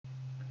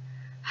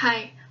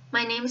Hi,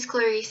 my name is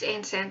Clarice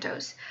Ann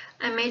Santos.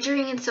 I'm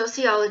majoring in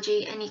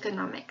sociology and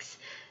economics,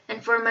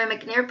 and for my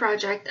McNair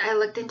project, I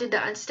looked into the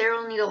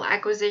unsterile needle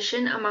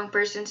acquisition among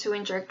persons who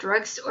inject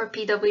drugs or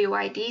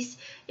PWIDs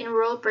in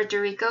rural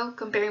Puerto Rico,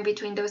 comparing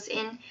between those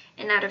in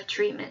and out of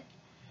treatment.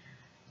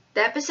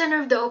 The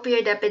epicenter of the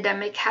opioid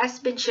epidemic has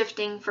been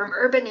shifting from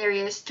urban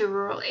areas to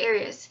rural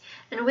areas,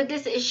 and with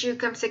this issue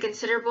comes a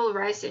considerable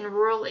rise in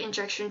rural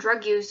injection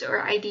drug use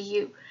or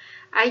IDU.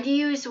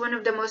 IDU is one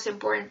of the most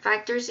important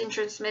factors in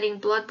transmitting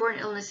bloodborne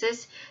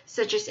illnesses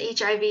such as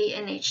HIV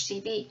and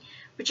HCV,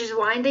 which is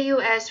why in the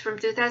US from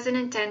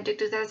 2010 to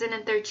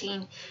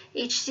 2013,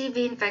 HCV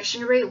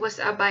infection rate was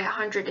up by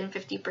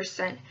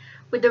 150%,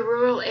 with the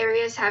rural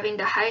areas having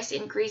the highest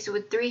increase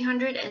with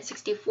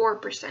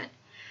 364%.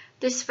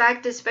 This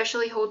fact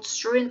especially holds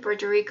true in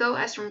Puerto Rico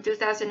as from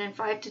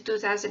 2005 to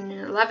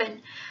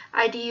 2011,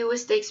 IDU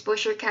was the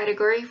exposure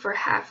category for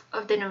half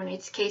of the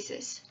neonates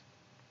cases.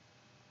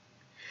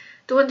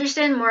 To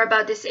understand more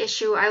about this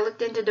issue, I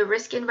looked into the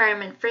Risk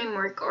Environment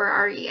Framework, or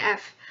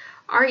REF.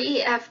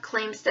 REF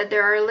claims that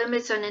there are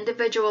limits on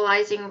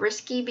individualizing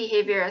risky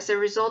behavior as a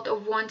result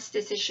of one's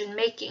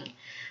decision-making.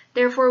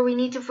 Therefore, we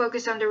need to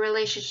focus on the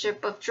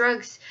relationship of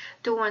drugs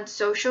to one's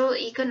social,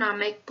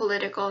 economic,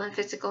 political, and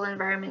physical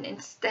environment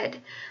instead.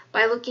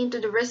 By looking into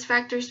the risk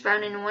factors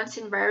found in one's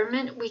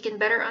environment, we can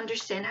better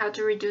understand how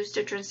to reduce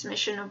the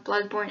transmission of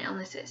bloodborne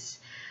illnesses.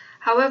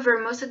 However,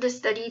 most of the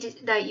studies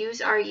that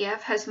use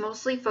REF has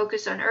mostly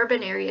focused on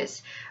urban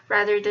areas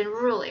rather than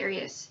rural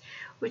areas,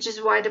 which is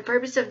why the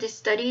purpose of this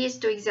study is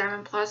to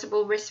examine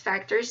plausible risk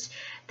factors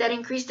that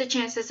increase the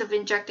chances of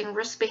injecting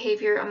risk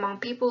behavior among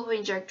people who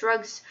inject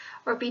drugs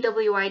or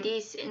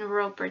PWIDs in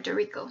rural Puerto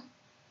Rico.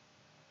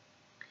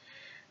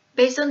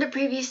 Based on the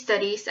previous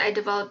studies, I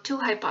developed two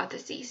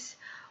hypotheses.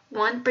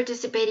 One,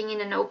 participating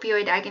in an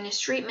opioid agonist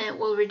treatment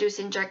will reduce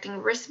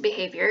injecting risk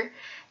behavior,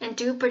 and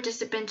two,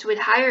 participants with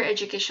higher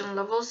education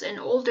levels and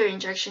older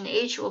injection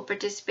age will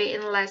participate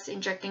in less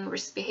injecting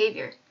risk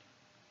behavior.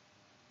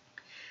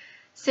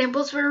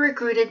 Samples were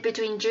recruited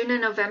between June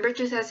and November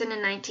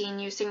 2019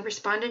 using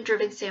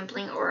respondent-driven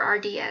sampling, or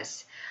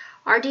RDS.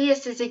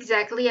 RDS is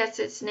exactly as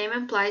its name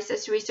implies,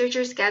 as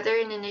researchers gather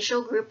an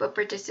initial group of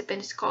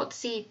participants called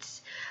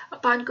seeds.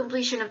 Upon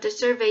completion of the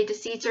survey, the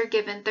seeds are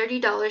given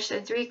 $30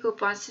 and 3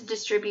 coupons to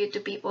distribute to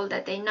people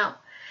that they know.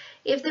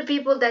 If the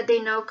people that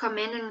they know come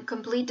in and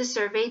complete the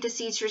survey, the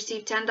seeds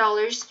receive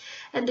 $10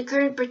 and the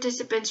current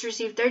participants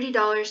receive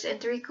 $30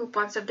 and 3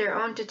 coupons of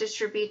their own to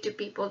distribute to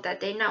people that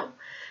they know.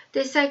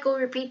 This cycle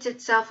repeats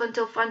itself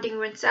until funding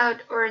runs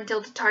out or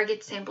until the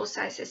target sample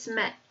size is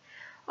met.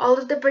 All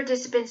of the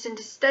participants in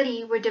the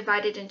study were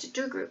divided into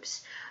two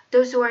groups,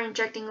 those who are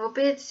injecting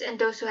opiates and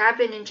those who have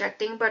been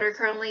injecting but are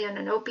currently on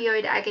an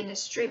opioid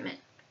agonist treatment.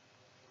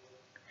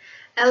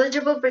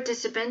 Eligible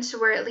participants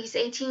were at least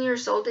 18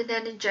 years old and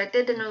had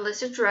injected an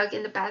illicit drug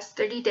in the past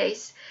 30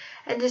 days,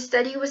 and the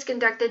study was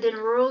conducted in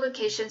rural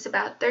locations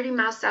about 30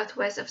 miles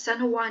southwest of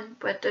San Juan,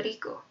 Puerto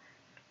Rico.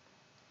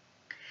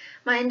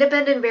 My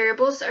independent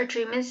variables are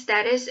treatment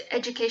status,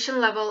 education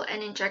level,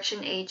 and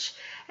injection age,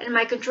 and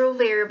my control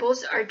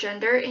variables are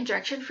gender,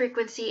 injection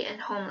frequency,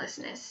 and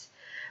homelessness.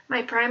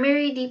 My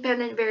primary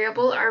dependent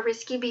variable are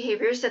risky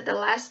behaviors at the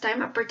last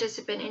time a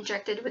participant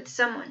injected with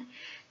someone.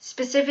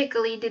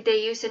 Specifically, did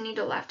they use a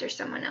needle after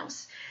someone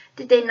else?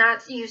 Did they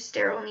not use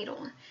sterile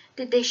needle?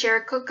 Did they share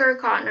cooker,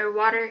 cotton, or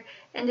water?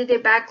 And did they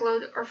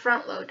backload or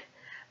frontload?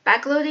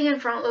 Backloading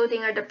and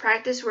frontloading are the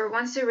practice where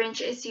one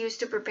syringe is used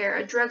to prepare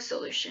a drug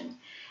solution,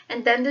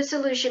 and then the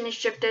solution is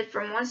shifted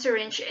from one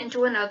syringe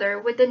into another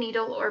with the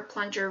needle or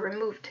plunger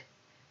removed.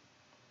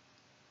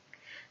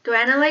 To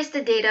analyze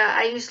the data,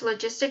 I used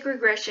logistic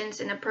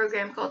regressions in a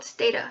program called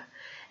Stata,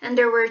 and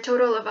there were a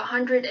total of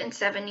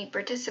 170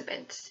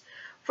 participants.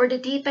 For the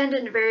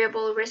dependent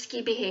variable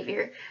risky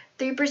behavior,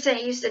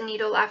 3% used a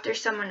needle after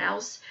someone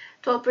else,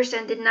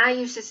 12% did not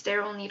use a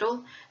sterile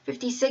needle,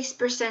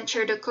 56%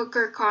 shared a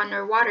cooker, cotton,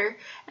 or water,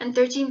 and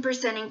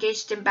 13%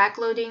 engaged in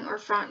backloading or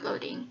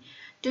frontloading.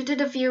 Due to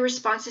the few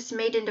responses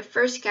made in the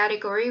first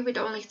category with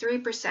only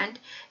 3%,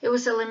 it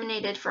was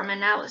eliminated from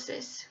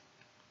analysis.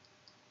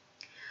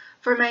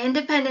 For my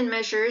independent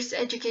measures,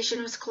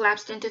 education was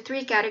collapsed into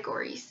 3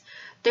 categories.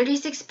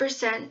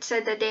 36%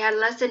 said that they had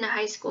less than a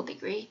high school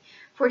degree,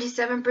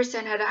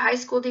 47% had a high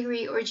school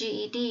degree or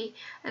GED,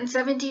 and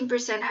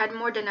 17% had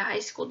more than a high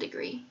school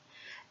degree.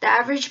 The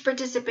average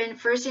participant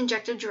first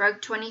injected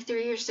drug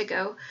 23 years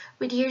ago,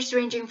 with years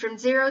ranging from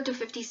 0 to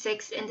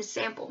 56 in the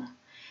sample,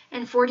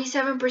 and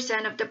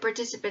 47% of the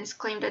participants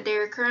claimed that they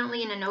are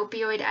currently in an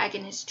opioid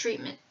agonist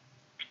treatment.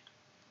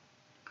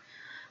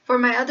 For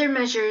my other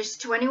measures,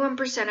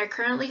 21% are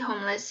currently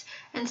homeless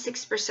and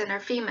 6% are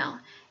female.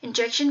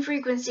 Injection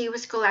frequency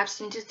was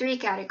collapsed into 3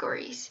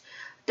 categories.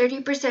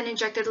 30%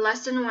 injected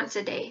less than once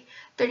a day,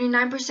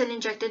 39%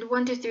 injected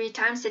 1 to 3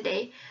 times a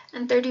day,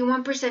 and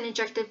 31%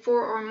 injected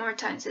 4 or more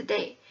times a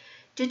day.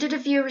 Due to the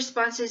few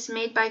responses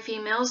made by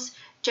females,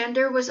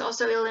 gender was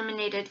also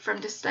eliminated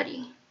from the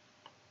study.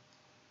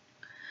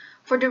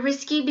 For the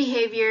risky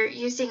behavior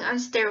using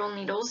unsterile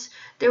needles,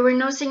 there were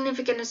no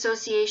significant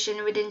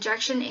association with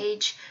injection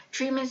age,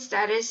 treatment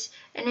status,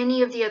 and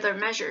any of the other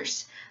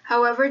measures.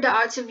 However, the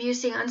odds of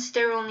using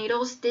unsterile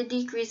needles did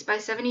decrease by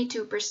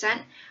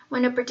 72%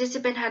 when a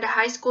participant had a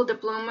high school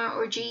diploma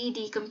or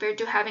GED compared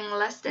to having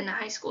less than a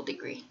high school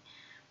degree.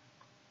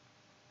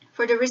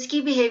 For the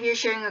risky behavior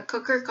sharing a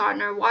cooker,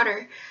 cotton, or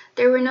water,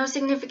 there were no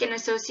significant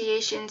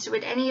associations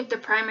with any of the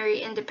primary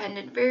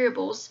independent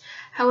variables.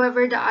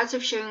 However, the odds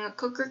of sharing a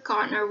cooker,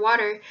 cotton, or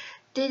water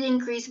did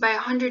increase by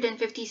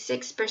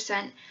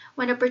 156%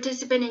 when a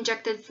participant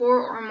injected 4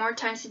 or more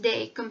times a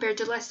day compared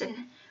to less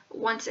than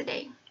once a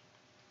day.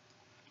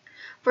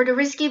 For the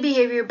risky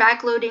behavior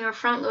backloading or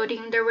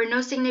frontloading, there were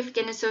no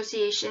significant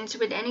associations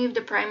with any of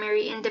the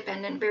primary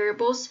independent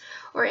variables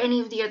or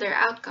any of the other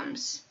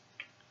outcomes.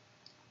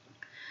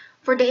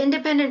 For the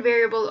independent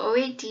variable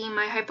OAT,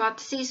 my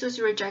hypothesis was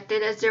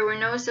rejected as there were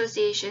no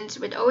associations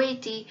with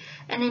OAT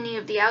and any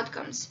of the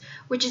outcomes,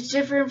 which is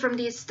different from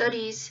the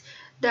studies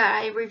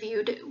that I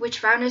reviewed, which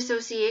found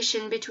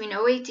association between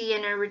OAT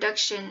and a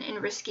reduction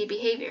in risky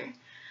behavior.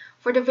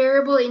 For the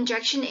variable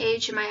injection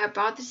age, my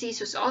hypothesis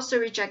was also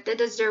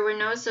rejected as there were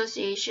no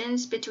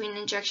associations between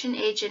injection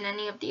age and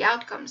any of the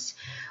outcomes,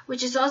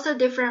 which is also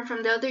different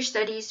from the other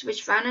studies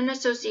which found an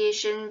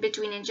association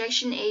between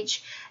injection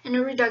age and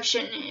a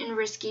reduction in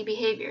risky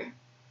behavior.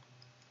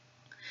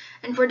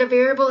 And for the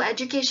variable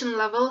education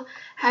level,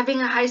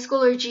 having a high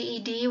school or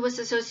GED was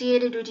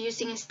associated with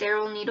using a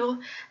sterile needle,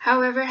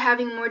 however,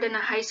 having more than a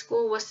high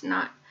school was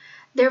not.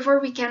 Therefore,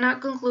 we cannot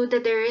conclude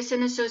that there is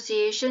an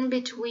association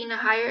between a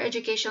higher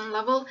education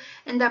level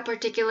and that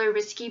particular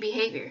risky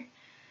behavior.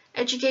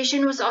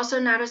 Education was also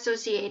not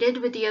associated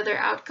with the other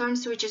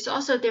outcomes, which is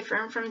also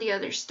different from the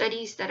other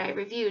studies that I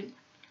reviewed.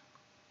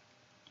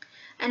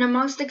 And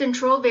amongst the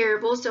control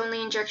variables,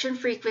 only injection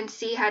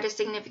frequency had a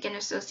significant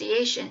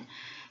association.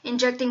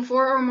 Injecting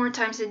 4 or more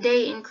times a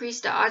day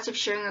increased the odds of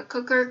sharing a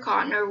cooker,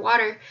 cotton, or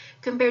water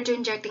compared to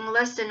injecting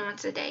less than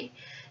once a day.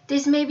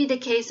 This may be the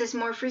case as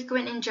more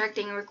frequent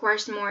injecting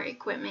requires more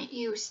equipment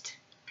used.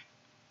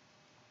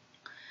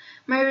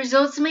 My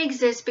results may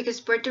exist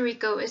because Puerto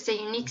Rico is a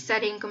unique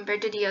setting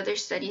compared to the other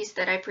studies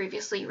that I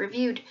previously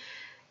reviewed.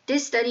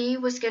 This study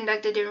was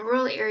conducted in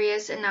rural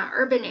areas and not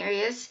urban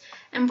areas,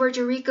 and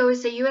Puerto Rico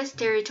is a U.S.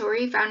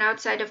 territory found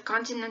outside of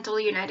continental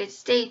United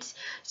States,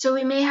 so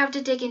we may have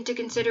to take into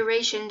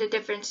consideration the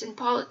difference in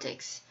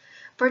politics.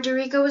 Puerto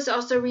Rico was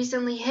also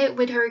recently hit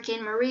with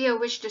Hurricane Maria,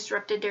 which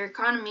disrupted their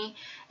economy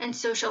and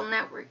social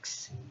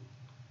networks.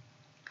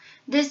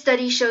 This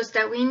study shows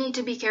that we need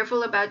to be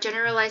careful about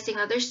generalizing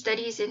other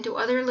studies into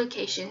other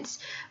locations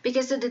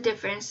because of the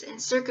difference in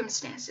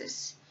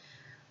circumstances.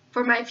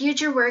 For my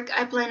future work,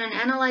 I plan on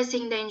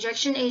analyzing the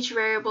injection age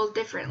variable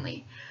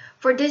differently.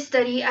 For this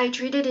study, I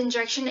treated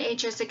injection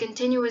age as a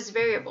continuous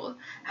variable.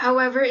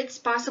 However, it's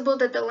possible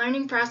that the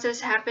learning process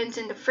happens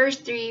in the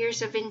first 3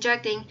 years of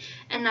injecting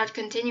and not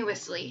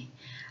continuously.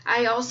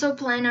 I also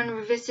plan on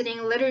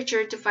revisiting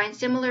literature to find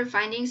similar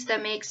findings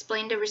that may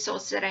explain the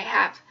results that I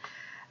have.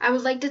 I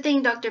would like to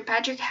thank Dr.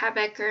 Patrick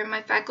Habecker,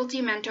 my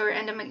faculty mentor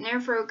and the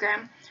McNair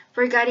program,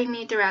 for guiding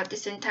me throughout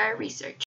this entire research.